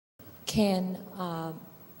Can a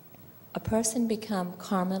person become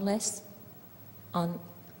karmaless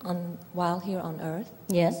while here on earth?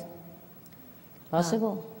 Yes,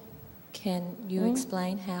 possible. Can you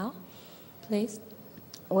explain how, please?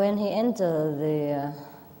 When he enters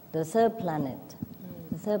the third planet,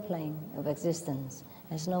 the third plane of existence,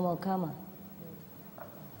 there's no more karma.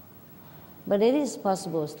 But it is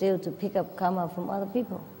possible still to pick up karma from other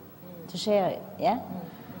people, to share it, yeah?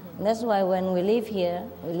 And that's why when we live here,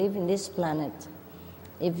 we live in this planet.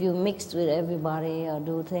 If you mix with everybody or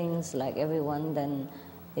do things like everyone, then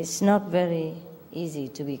it's not very easy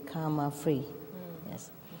to be karma-free.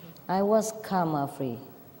 Yes, I was karma-free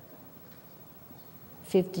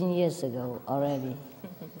 15 years ago already.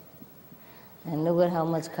 And look at how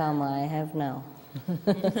much karma I have now.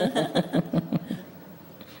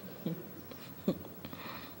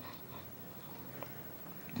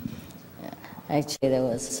 Actually, there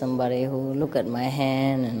was somebody who looked at my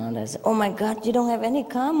hand and all that. Said, "Oh my God, you don't have any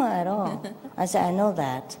karma at all." I said, "I know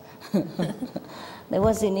that." That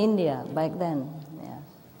was in India back then. Yeah.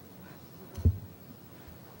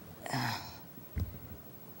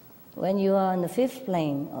 When you are on the fifth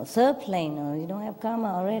plane or third plane, or you don't have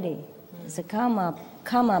karma already. It's a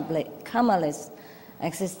karmaless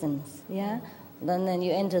existence. Yeah. Then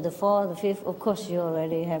you enter the fourth, the fifth. Of course, you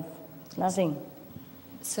already have nothing.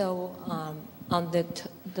 So on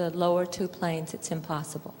the lower two planes, it's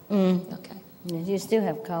impossible. Okay. Yes, you still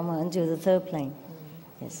have karma until the third plane.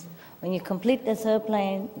 Yes. When you complete the third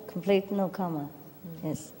plane, you complete no karma.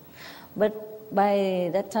 Yes. But by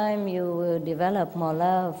that time, you will develop more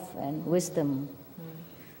love and wisdom.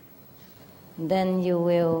 Then you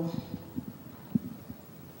will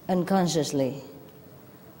unconsciously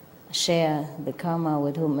share the karma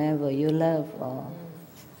with whomever you love or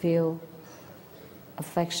feel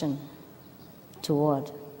affection toward.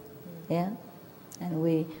 Yeah? And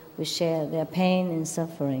we share their pain and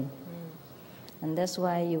suffering. And that's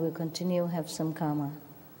why you will continue to have some karma.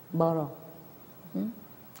 Borrow.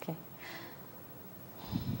 Okay.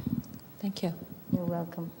 Thank you. You're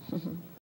welcome.